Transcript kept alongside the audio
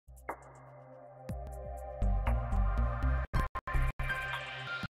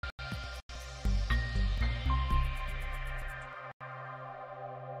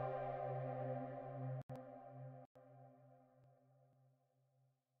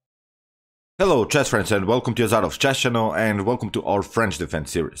Hello chess friends and welcome to Azarov's chess channel and welcome to our French defense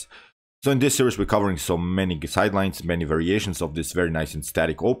series. So in this series we're covering so many sidelines, many variations of this very nice and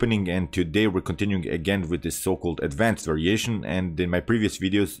static opening, and today we're continuing again with this so-called advanced variation. And in my previous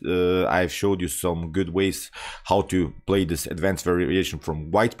videos I've showed you some good ways how to play this advanced variation from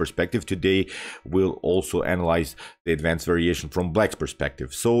white's perspective. Today we'll also analyze the advanced variation from black's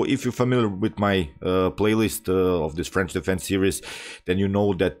perspective. So if you're familiar with my playlist of this French defense series, then you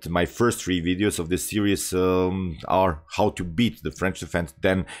know that my first three videos of this series are how to beat the French defense.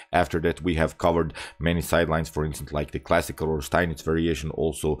 Then after that we have covered many sidelines, for instance like the classical or Steinitz variation,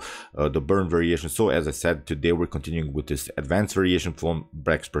 also the Bern variation. So as I said, today we're continuing with this advanced variation from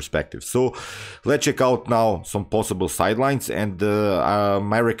black's perspective. So let's check out now some possible sidelines, and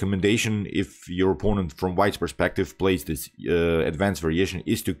my recommendation, if your opponent from white's perspective plays this advanced variation,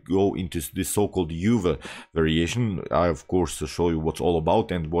 is to go into this so-called Euwe variation. I of course show you what's all about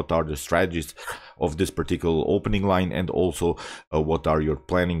and what are the strategies of this particular opening line, and also what are your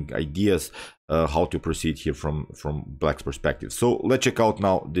planning ideas how to proceed here from black's perspective. So let's check out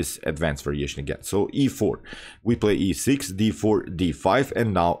now this advanced variation again. So e4, we play e6, d4, d5,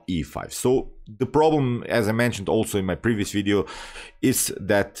 and now e5. So the problem, as I mentioned also in my previous video, is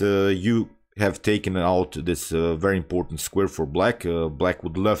that you have taken out this very important square for black. Black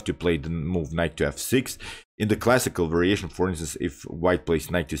would love to play the move knight to f6. In the classical variation, for instance, if white plays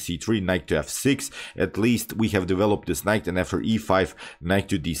knight to c3, knight to f6, at least we have developed this knight, and after e5, knight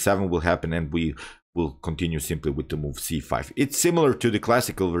to d7 will happen, and we will continue simply with the move c5. It's similar to the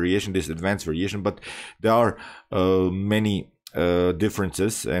classical variation, this advanced variation, but there are many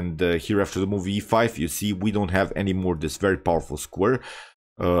differences. And here after the move e5, you see we don't have anymore this very powerful square,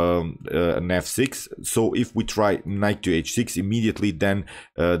 an f6. So if we try knight to h6 immediately, then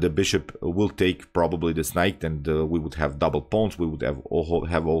the bishop will take probably this knight, and we would have double pawns. We would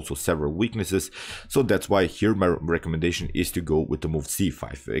have also several weaknesses. So that's why here my recommendation is to go with the move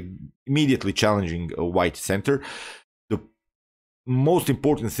c5, immediately challenging a white center. The most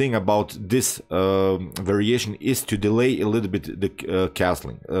important thing about this variation is to delay a little bit the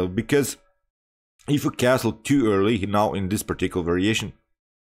castling, because if you castle too early now in this particular variation,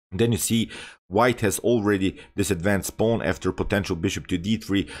 then you see white has already this advanced pawn after potential bishop to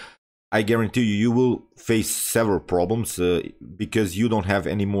d3. I guarantee you will face several problems because you don't have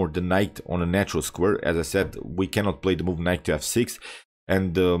anymore the knight on a natural square. As I said, we cannot play the move knight to f6,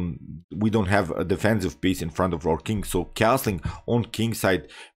 and we don't have a defensive piece in front of our king. So castling on king side,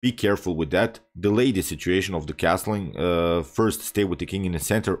 be careful with that. Delay the situation of the castling. First stay with the king in the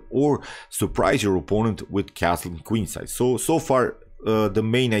center, or surprise your opponent with castling queen side. So far the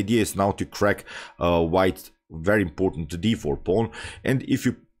main idea is now to crack white's very important d4 pawn. And if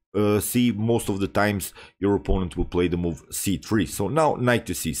you see, most of the times your opponent will play the move c3. So now knight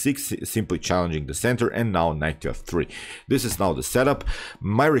to c6, simply challenging the center, and now knight to f3. This is now the setup.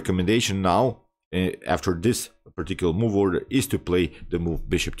 My recommendation now, after this particular move order, is to play the move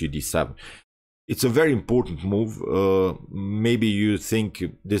bishop to d7. It's a very important move. Maybe you think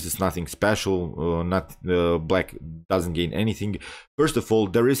this is nothing special, black doesn't gain anything. First of all,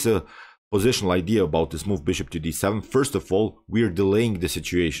 there is a positional idea about this move bishop to d7. First of all, we are delaying the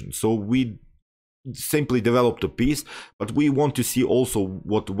situation. So we simply developed a piece, but we want to see also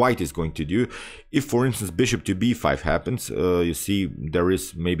what white is going to do. If, for instance, bishop to b5 happens, you see there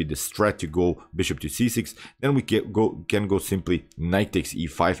is maybe the strat to go bishop to c6, then we can go simply knight takes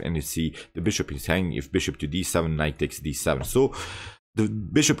e5, and you see the bishop is hanging. If bishop to d7, knight takes d7. So the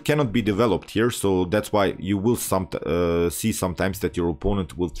bishop cannot be developed here, so that's why you will see sometimes that your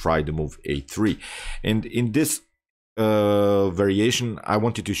opponent will try the move a3. And in this variation, I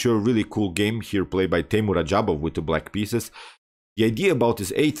wanted to show a really cool game here played by Teimur Ajabov with the black pieces. The idea about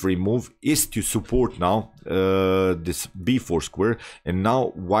this a3 move is to support now this b4 square, and now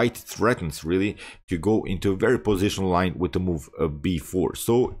white threatens really to go into a very positional line with the move b4.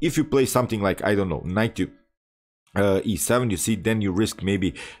 So if you play something like, I don't know, knight to e7, you see, then you risk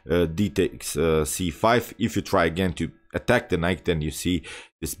maybe d takes c5. If you try again to attack the knight, then you see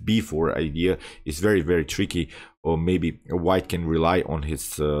this b4 idea is very, very tricky, or maybe white can rely on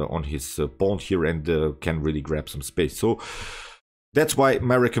his pawn here and can really grab some space. So that's why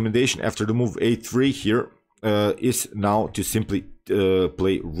my recommendation after the move a3 here is now to simply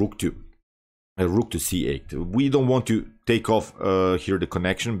play rook to c8. We don't want to take off here the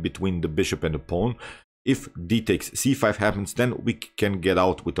connection between the bishop and the pawn. If d takes c5 happens, then we can get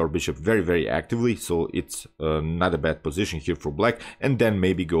out with our bishop very, very actively. So it's not a bad position here for black, and then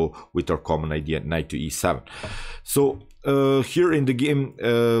maybe go with our common idea, knight to e7. So here in the game,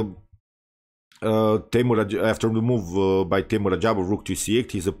 After the move by Temur Ajabov, rook to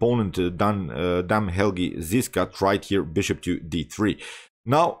c8, his opponent Dam Helgi Ziska tried here bishop to d3.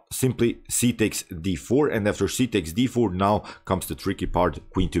 Now simply c takes d4, and after c takes d4, now comes the tricky part,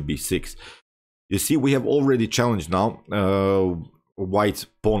 queen to b6. You see, we have already challenged now white's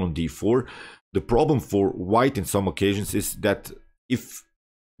pawn on d4. The problem for white in some occasions is that if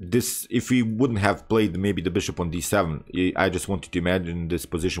we wouldn't have played maybe the bishop on d7, I just wanted to imagine this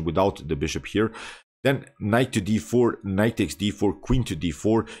position without the bishop here, then knight to d4, knight takes d4, queen to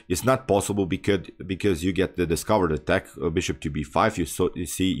d4 is not possible because you get the discovered attack, bishop to b5. You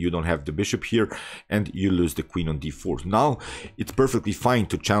see, you don't have the bishop here, and you lose the queen on d4. Now it's perfectly fine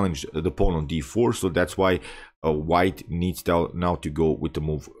to challenge the pawn on d4, so that's why white needs now to go with the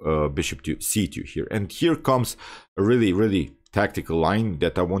move bishop to c2 here. And here comes a really tactical line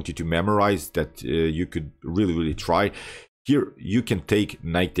that I want you to memorize, that you could really try. Here you can take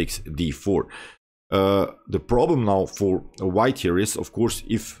knight takes d4. The problem now for white here is, of course,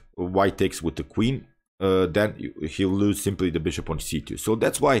 if white takes with the queen, then he'll lose simply the bishop on c2. So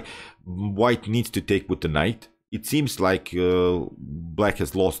that's why white needs to take with the knight. It seems like black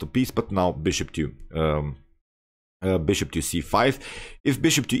has lost a piece, but now bishop to c5. If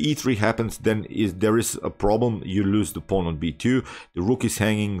bishop to e3 happens, then there is a problem. You lose the pawn on b2. The rook is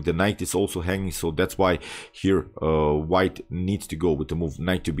hanging, the knight is also hanging, so that's why here white needs to go with the move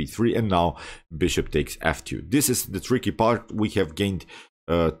knight to b3, and now bishop takes f2. This is the tricky part. We have gained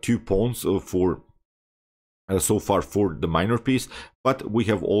 2 pawns for so far for the minor piece, but we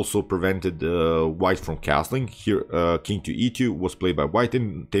have also prevented white from castling. Here king to e2 was played by white,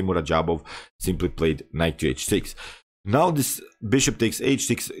 and Temur Ajabov simply played knight to h6. Now this bishop takes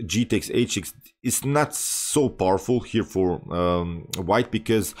h6, g takes h6 is not so powerful here for white,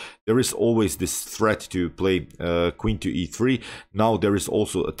 because there is always this threat to play queen to e3. Now there is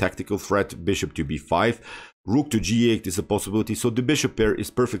also a tactical threat, bishop to b5. Rook to g8 is a possibility, so the bishop pair is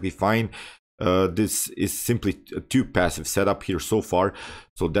perfectly fine. This is simply a too passive setup here so far,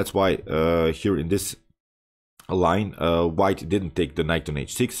 so that's why here in this line white didn't take the knight on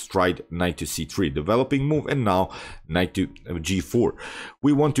h6, tried knight to c3, developing move, and now knight to g4.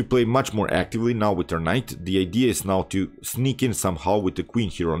 We want to play much more actively now with our knight. The idea is now to sneak in somehow with the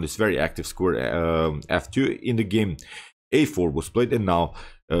queen here on this very active square f2. In the game a4 was played, and now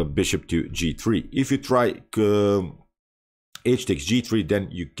bishop to g3. If you try h takes g3, then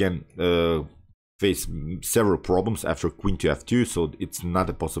you can face several problems after queen to f2, so it's not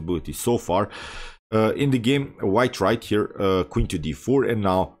a possibility so far. In the game, white tried here queen to d4, and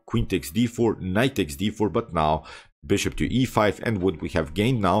now queen takes d4, knight takes d4, but now bishop to e5, and what we have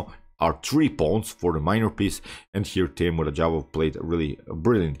gained now are 3 pawns for the minor piece. And here Temur Ajabov played a really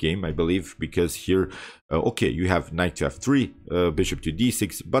brilliant game, I believe, because here, okay, you have knight to f3, bishop to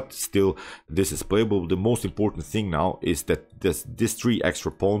d6, but still this is playable. The most important thing now is that these 3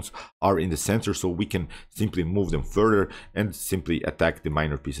 extra pawns are in the center, so we can simply move them further and simply attack the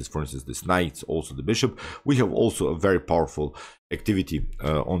minor pieces. For instance, this knight, also the bishop. We have also a very powerful activity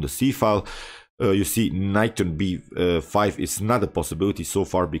on the c file. You see, knight on b5 is not a possibility so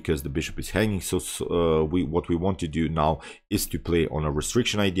far because the bishop is hanging. So what we want to do now is to play on a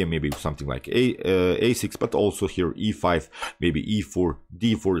restriction idea, maybe something like a6, but also here e5, maybe e4,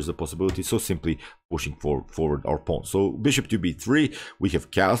 d4 is a possibility. So simply pushing forward our pawn. So bishop to b3, we have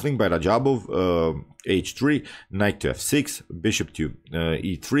castling by Ajabov, h3, knight to f6, bishop to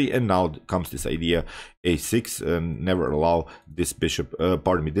e3, and now comes this idea a6, never allow this bishop,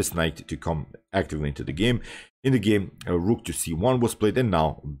 this knight to come actively into the game. In the game, rook to c1 was played, and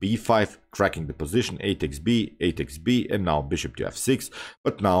now b5, cracking the position, a takes b, and now bishop to f6,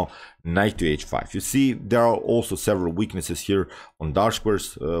 but now knight to h5. You see, there are also several weaknesses here on dark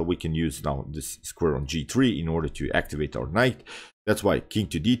squares. We can use now this square on g3 in order to activate our knight. That's why king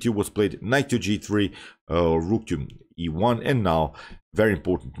to d2 was played, knight to g3, rook to e1, and now very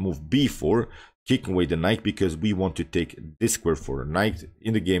important move b4, kicking away the knight because we want to take this square for a knight.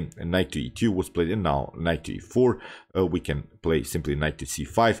 In the game, a knight to e2 was played, and now knight to e4. We can play simply knight to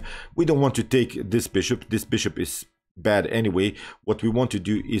c5. We don't want to take this bishop. This bishop is bad anyway. What we want to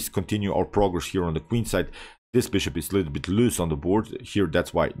do is continue our progress here on the queen side. This bishop is a little bit loose on the board here.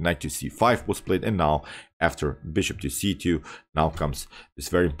 That's why knight to c5 was played, and now after bishop to c2, now comes this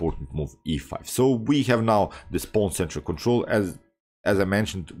very important move e5. So we have now this pawn central control. As I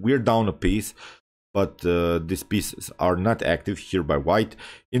mentioned, we're down a piece, but these pieces are not active here by white.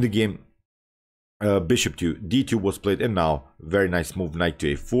 In the game, bishop to d2 was played, and now very nice move, knight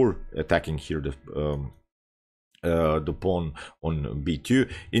to a4, attacking here the the pawn on b2.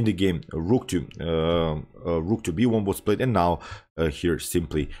 In the game, rook to b1 was played, and now here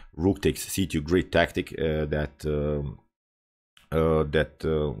simply rook takes c2. Great tactic that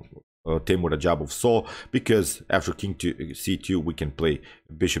Temur Rajabov saw, because after king to c2 we can play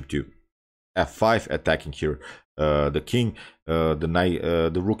bishop to f5, attacking here the king.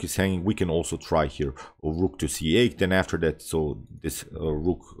 The rook is hanging. We can also try here rook to c8. Then after that, so this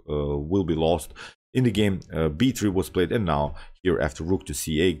rook will be lost. In the game, b3 was played, and now here after rook to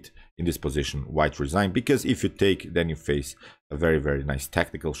c8 in this position, white resigned, because if you take, then you face a very, very nice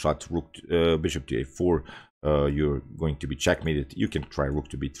tactical shot. Rook bishop to a4. You're going to be checkmated. You can try rook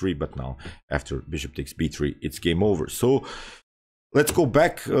to b3, but now after bishop takes b3, it's game over. So let's go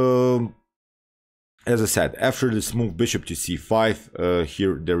back. As I said, after this move bishop to c5,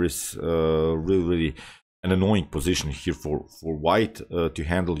 here there is really an annoying position here for white to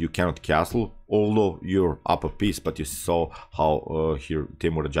handle. You cannot castle, although you're up a piece, but you saw how here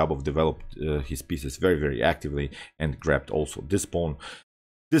Temur Rajabov developed his pieces very, very actively and grabbed also this pawn.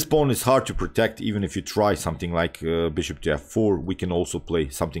 This pawn is hard to protect, even if you try something like bishop to f4. We can also play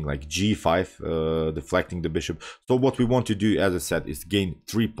something like g5, deflecting the bishop. So what we want to do, as I said, is gain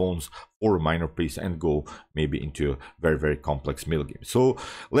 3 pawns or a minor piece and go maybe into a very, very complex middle game. So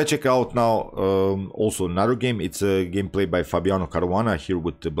let's check out now also another game. It's a game played by Fabiano Caruana here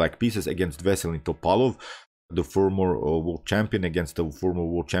with the black pieces against Veselin Topalov, the former world champion against the former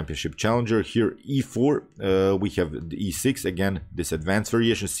world championship challenger. Here e4, we have the e6, again this advanced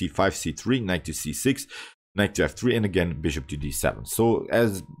variation, c5, c3, knight to c6, knight to f3, and again bishop to d7. So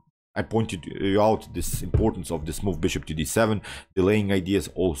as I pointed out this importance of this move bishop to d7, delaying ideas,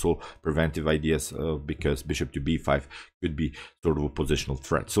 also preventive ideas, because bishop to b5 could be sort of a positional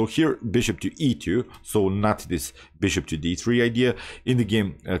threat. So here bishop to e2, so not this bishop to d3 idea. In the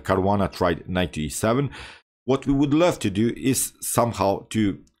game, Caruana tried knight to e7. What we would love to do is somehow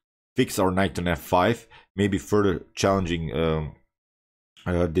to fix our knight on f5, maybe further challenging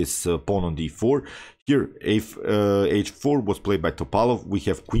this pawn on d4. Here h4 was played by Topalov. We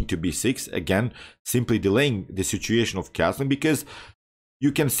have queen to b6, again simply delaying the situation of castling, because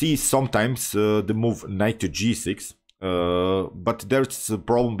you can see sometimes the move knight to g6, but there's a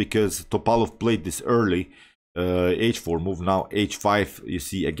problem because Topalov played this early. H4 move, now h5, you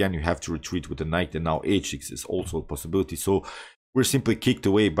see again you have to retreat with the knight, and now h6 is also a possibility. So we're simply kicked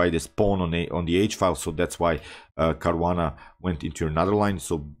away by this pawn on the h file. So that's why Caruana went into another line.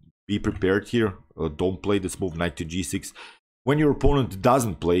 So be prepared here, don't play this move knight to g6. When your opponent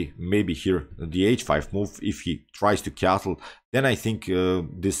doesn't play maybe here the h5 move, if he tries to castle, then I think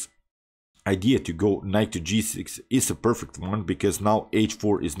this idea to go knight to g6 is a perfect one, because now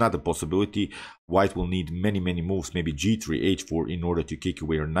h4 is not a possibility. White will need many moves, maybe g3, h4 in order to kick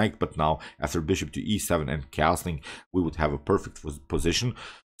away your knight, but now after bishop to e7 and castling, we would have a perfect position.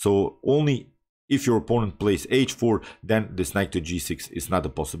 So only if your opponent plays h4, then this knight to g6 is not a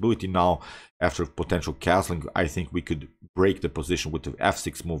possibility. Now after potential castling, I think we could break the position with the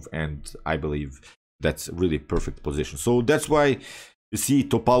f6 move, and I believe that's really perfect position. So that's why you see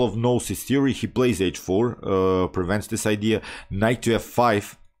Topalov knows his theory. He plays h4, prevents this idea. Knight to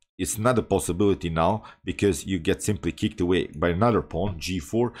f5 is not a possibility now, because you get simply kicked away by another pawn,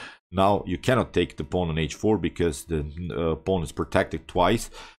 g4. Now you cannot take the pawn on h4 because the pawn is protected twice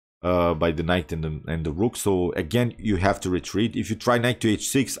by the knight and the rook. So again, you have to retreat. If you try knight to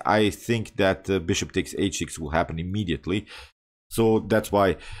h6, I think that bishop takes h6 will happen immediately. So that's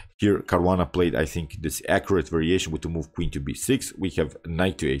why here Caruana played, I think, this accurate variation with the move queen to b6. We have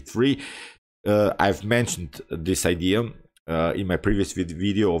knight to a3. I've mentioned this idea in my previous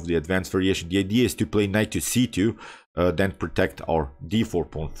video of the advanced variation. The idea is to play knight to c2, then protect our d4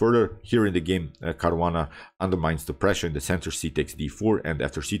 pawn further. Here in the game, Caruana undermines the pressure in the center, c takes d4, and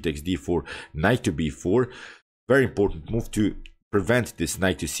after c takes d4, knight to b4. Very important move to prevent this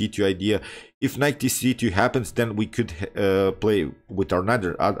knight to c2 idea. If knight to c2 happens, then we could play with our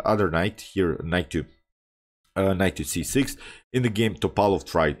other knight here, knight to c6. In the game, Topalov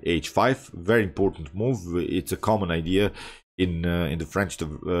tried h5. Very important move. It's a common idea in the French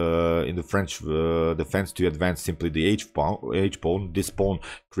defense to advance simply the h pawn. This pawn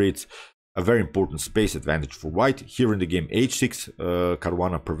creates a very important space advantage for white. Here in the game h6,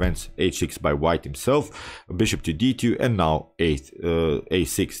 Caruana prevents h6 by white himself, bishop to d2, and now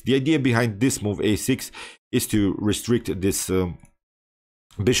a6. The idea behind this move a6 is to restrict this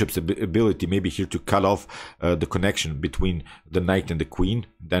bishop's ability, maybe here to cut off the connection between the knight and the queen.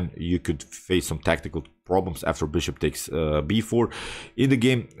 Then you could face some tactical problems after bishop takes b4. In the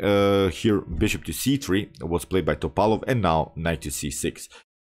game, here bishop to c3 was played by Topalov, and now knight to c6.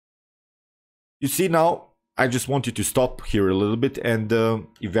 You see now I just want you to stop here a little bit and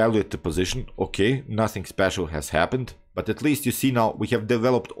evaluate the position. Okay, nothing special has happened, but at least you see now we have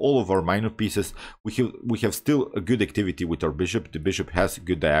developed all of our minor pieces. We have still a good activity with our bishop. The bishop has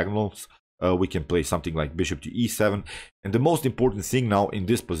good diagonals. We can play something like bishop to e7. And the most important thing now in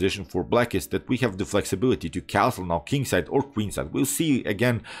this position for black is that we have the flexibility to castle now kingside or queenside. We'll see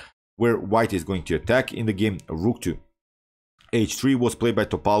again where white is going to attack in the game. Rook to h3 was played by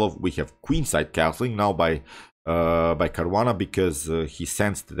Topalov. We have queenside castling now by Caruana, because he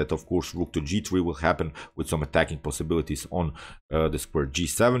sensed that of course rook to g3 will happen with some attacking possibilities on the square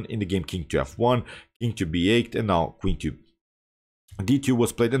g7. In the game, king to f1, king to b8, and now queen to d2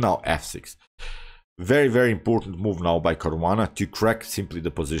 was played, and now f6. Very, very important move now by Caruana to crack simply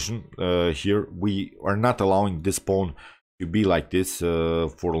the position. Here we are not allowing this pawn to be like this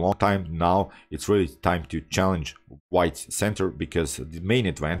for a long time. Now it's really time to challenge white's center, because the main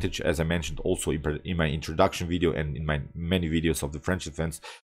advantage, as I mentioned also in my introduction video and in my many videos of the French defense,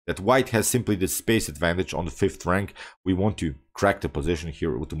 that white has simply the space advantage on the 5th rank. We want to crack the position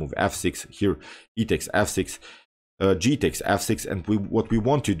here with the move f6. Here e takes f6, g takes f6, and what we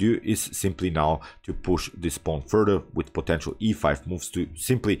want to do is simply now to push this pawn further with potential e5 moves to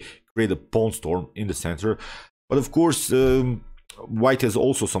simply create a pawn storm in the center. But of course, white has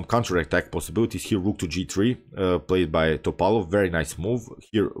also some counter-attack possibilities. Here, rook to g3, played by Topalov. Very nice move.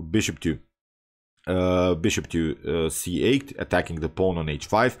 Here, bishop to c8, attacking the pawn on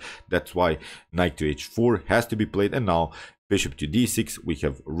h5. That's why knight to h4 has to be played. And now bishop to d6. We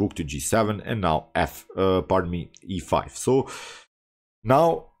have rook to g7, and now e5. So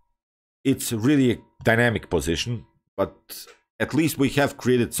now it's really a dynamic position, but at least we have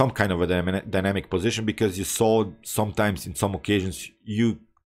created some kind of a dynamic position, because you saw sometimes in some occasions you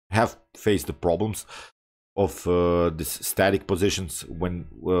have faced the problems of this static positions when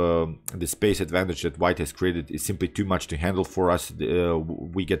the space advantage that white has created is simply too much to handle for us.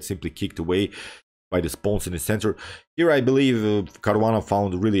 We get simply kicked away by the pawns in the center. Here I believe Caruana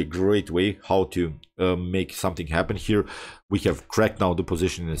found really a great way how to make something happen. Here we have cracked now the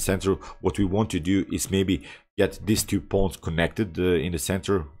position in the center. What we want to do is maybe get these two pawns connected in the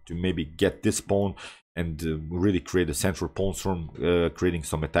center, to maybe get this pawn and really create a central pawn storm, creating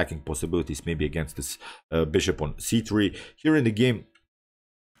some attacking possibilities maybe against this bishop on c3. Here in the game,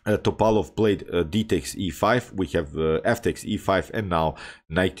 Topalov played d takes e5, we have f takes e5, and now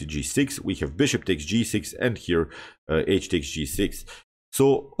knight to g6, we have bishop takes g6, and here h takes g6.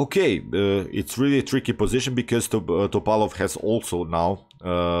 So okay, it's really a tricky position, because Topalov has also now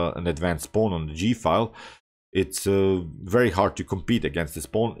an advanced pawn on the g file. It's very hard to compete against this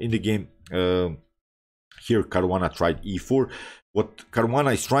pawn in the game. Here Caruana tried e4. What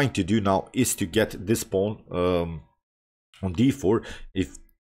Caruana is trying to do now is to get this pawn on d4. If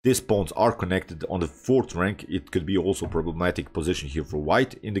these pawns are connected on the 4th rank, it could be also problematic position here for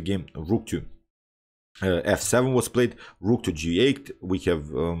white. In the game, rook to f7 was played, rook to g8. We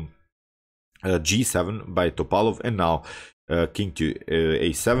have g7 by Topalov, and now king to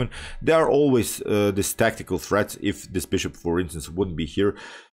a7. There are always these tactical threats. If this bishop, for instance, wouldn't be here,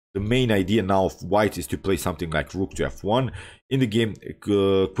 the main idea now of white is to play something like rook to f1. In the game,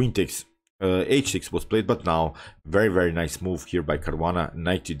 queen takes h6 was played, but now very, very nice move here by Caruana.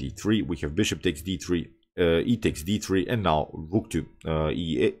 Knight to d3. We have bishop takes d3, e takes d3, and now rook to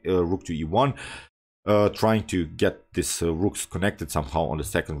e1. Trying to get this rooks connected somehow on the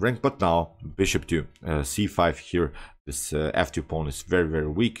 2nd rank, but now bishop to c5. Here this f2 pawn is very, very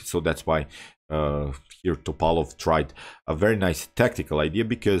weak, so that's why here Topalov tried a very nice tactical idea,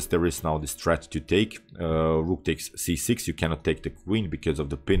 because there is now this threat to take rook takes c6. You cannot take the queen because of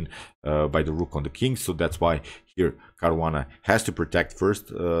the pin by the rook on the king, so that's why here Caruana has to protect first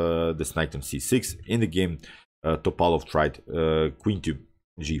this knight on c6. In the game, Topalov tried queen to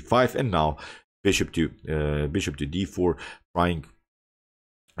g5, and now bishop to d4, trying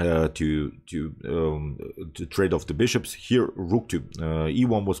to trade off the bishops. Here rook to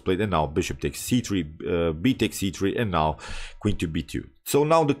e1 was played, and now bishop takes c3, b takes c3, and now queen to b2. So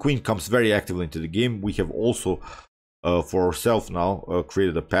now the queen comes very actively into the game. We have also for ourselves now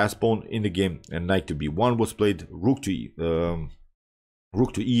created a pass pawn in the game, and knight to b1 was played, rook to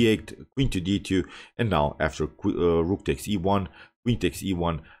e8, queen to d2, and now after rook takes e1, queen takes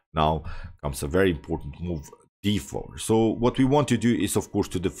e1, now comes a very important move, d4. So what we want to do is of course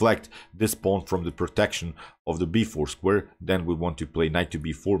to deflect this pawn from the protection of the b4 square. Then we want to play knight to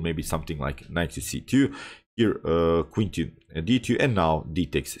b4, maybe something like knight to c2. Here queen to d2, and now d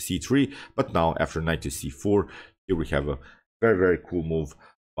takes c3. But now after knight to c4, here we have a very, very cool move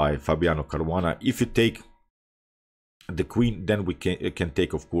by Fabiano Caruana. If you take the queen, then we can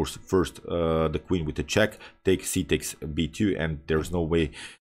take, of course, first the queen with a check, take c takes b2, and there's no way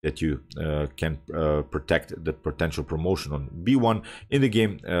that you can protect the potential promotion on b1. In the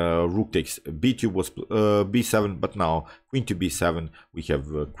game, rook takes b2 was b7, but now queen to b7, we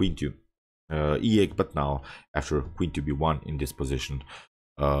have queen to e8, but now after queen to b1 in this position,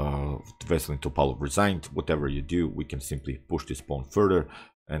 Veselin Topalov resigned. Whatever you do, we can simply push this pawn further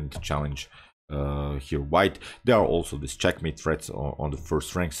and challenge here white. There are also these checkmate threats on the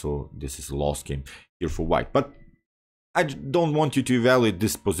first rank, so this is a lost game here for white. But I don't want you to evaluate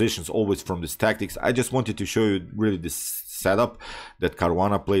these positions always from these tactics. I just wanted to show you really this setup that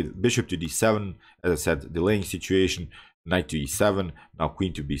Caruana played. Bishop to d7, as I said, delaying situation, knight to e7, now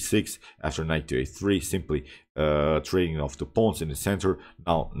queen to b6, after knight to a3, simply trading off the pawns in the center,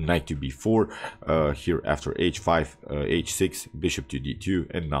 now knight to b4, here after h5, h6, bishop to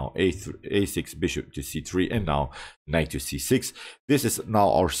d2, and now a6, bishop to c3, and now knight to c6. This is now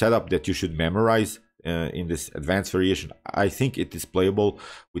our setup that you should memorize in this advanced variation. I think it is playable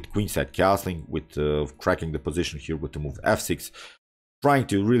with queenside castling, with cracking the position here with the move f6, trying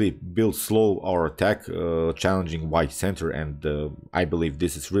to really build slow our attack, challenging white center, and I believe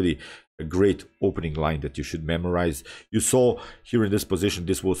this is really a great opening line that you should memorize. You saw here in this position,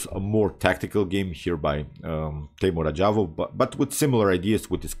 this was a more tactical game here by Teimur Rajavov, but with similar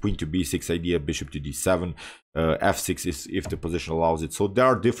ideas, with this queen to b6 idea, bishop to d7, f6 is if the position allows it. So there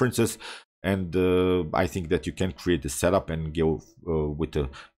are differences, and I think that you can create the setup and go with a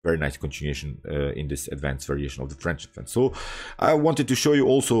very nice continuation in this advanced variation of the French defense. So I wanted to show you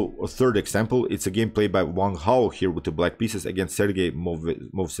also a third example. It's a game played by Wang Hao here with the black pieces against Sergei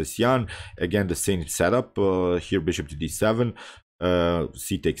Movsesyan. Again, the same setup. Here bishop to d7,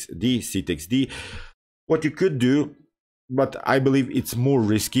 c takes d, c takes d. What you could do, but I believe it's more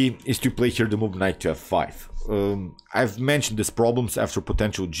risky, is to play here the move knight to f5. I've mentioned these problems after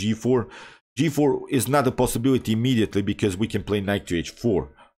potential g4. g4 is not a possibility immediately because we can play knight to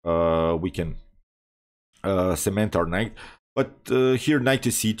h4. We can cement our knight. But here knight to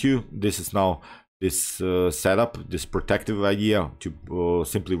c2, this is now this setup, this protective idea to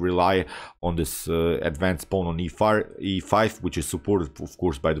simply rely on this advanced pawn on e5, which is supported, of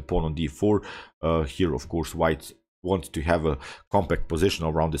course, by the pawn on d4. Here, of course, white wants to have a compact position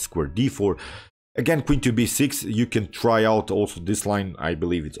around the square d4. Again, queen to b6, you can try out also this line. I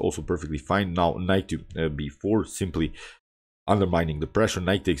believe it's also perfectly fine. Now knight to b4, simply undermining the pressure.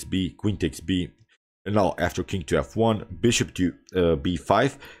 Knight takes b, queen takes b, and now after king to f1, bishop to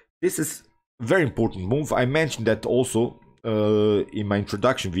b5. This is a very important move. I mentioned that also in my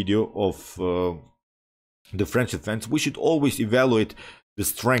introduction video of the French defense. We should always evaluate the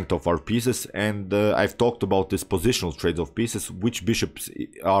strength of our pieces, and I've talked about this positional trades of pieces, which bishops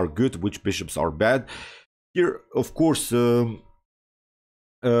are good, which bishops are bad. Here, of course, the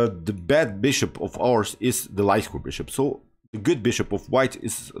bad bishop of ours is the light square bishop, so the good bishop of white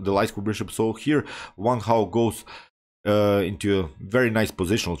is the light square bishop. So here Wang Hao goes into a very nice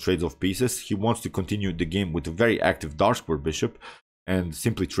positional trades of pieces. He wants to continue the game with a very active dark square bishop, and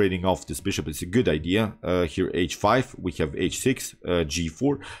simply trading off this bishop is a good idea. Here h5, we have h6,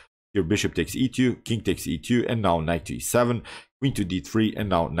 g4. Here bishop takes e2, king takes e2, and now knight to e7, queen to d3, and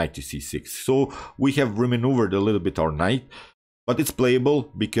now knight to c6. So we have remaneuvered a little bit our knight, but it's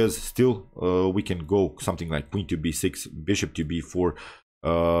playable because still we can go something like queen to b6, bishop to b4.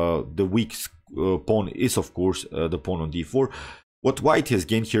 The weak pawn is, of course, the pawn on d4. What white has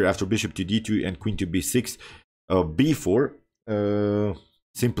gained here after bishop to d2 and queen to b6, b4,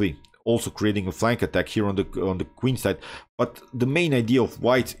 simply also creating a flank attack here on the queen side. But the main idea of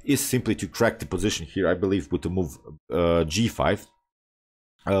white is simply to crack the position here, I believe, with the move g5.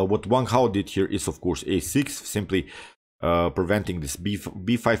 What Wang Hao did here is, of course, a6, simply preventing this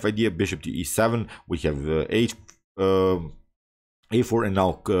b5 idea. Bishop to e7, we have a4, and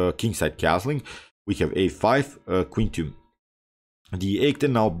now kingside castling. We have a5, queen to d8,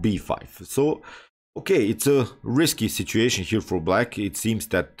 and now b5. So okay, it's a risky situation here for black. It seems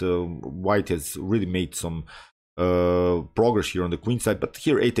that white has really made some progress here on the queen side, but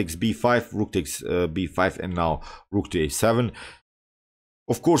here a takes b5, rook takes b5, and now rook to a7.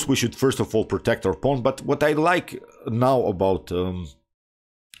 Of course, we should first of all protect our pawn, but what I like now about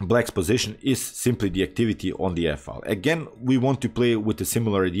black's position is simply the activity on the f file. Again, we want to play with a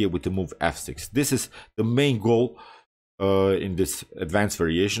similar idea with the move f6. This is the main goal in this advanced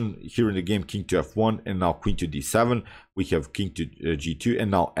variation. Here in the game, king to f1, and now queen to d7. We have king to g2, and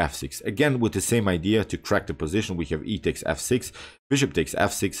now f6. Again, with the same idea to crack the position, we have e takes f6, bishop takes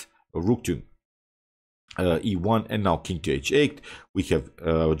f6, rook to e1, and now king to h8. We have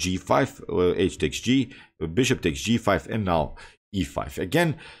g5, h takes g, bishop takes g5, and now e5.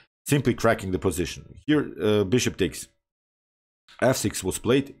 Again, simply cracking the position. Here, bishop takes f6 was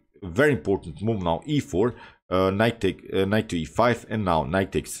played. Very important move now, e4, knight to e5, and now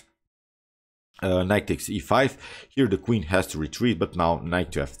knight takes e5. Here the queen has to retreat, but now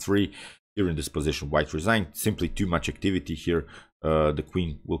knight to f3. Here in this position, white resigned. Simply too much activity here. The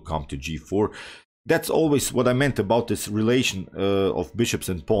queen will come to g4. That's always what I meant about this relation of bishops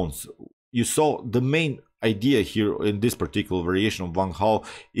and pawns. You saw the main idea here in this particular variation of Wang Hao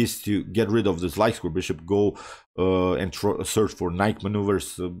is to get rid of this light square bishop, go and search for knight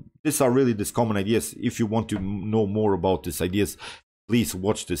maneuvers. These are really these common ideas. If you want to know more about these ideas, please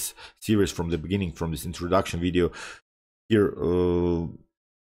watch this series from the beginning, from this introduction video. Here,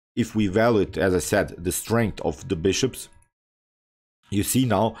 if we evaluate, as I said, the strength of the bishops, you see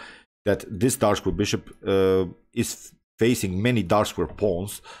now that this dark square bishop is facing many dark square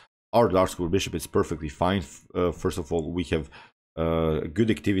pawns. Our dark square bishop is perfectly fine. First of all, we have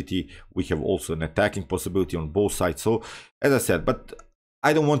good activity. We have also an attacking possibility on both sides. So, as I said, but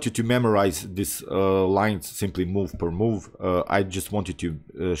I don't want you to memorize these lines simply move per move. I just want you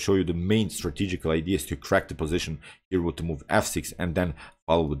to show you the main strategical ideas to crack the position here with the move f6 and then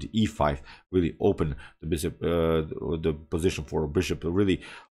follow with the e5. Really open the bishop, the position for a bishop. Really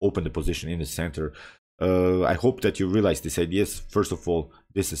open the position in the center. I hope that you realize these ideas. First of all,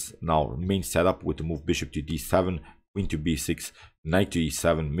 this is now main setup with the move bishop to d7, queen to b6, knight to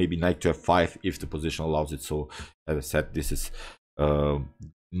e7, maybe knight to f5 if the position allows it. So, as I said, this is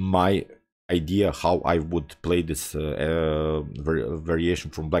my idea how I would play this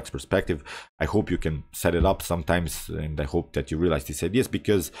variation from Black's perspective. I hope you can set it up sometimes, and I hope that you realize these ideas,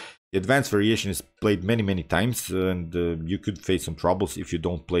 because the advanced variation is played many times, and you could face some troubles if you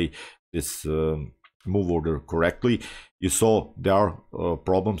don't play this move order correctly. You saw there are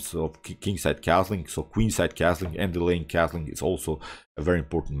problems of kingside castling, so queenside castling and delaying castling is also a very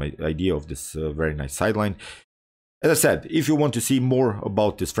important idea of this very nice sideline. As I said, if you want to see more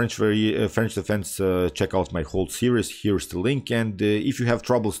about this French defense, check out my whole series. Here's the link. And if you have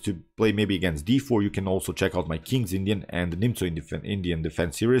troubles to play maybe against d4, you can also check out my Kings Indian and Nimzo Indian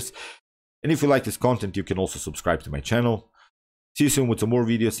defense series. And if you like this content, you can also subscribe to my channel. See you soon with some more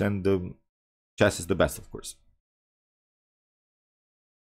videos, and chess is the best, of course.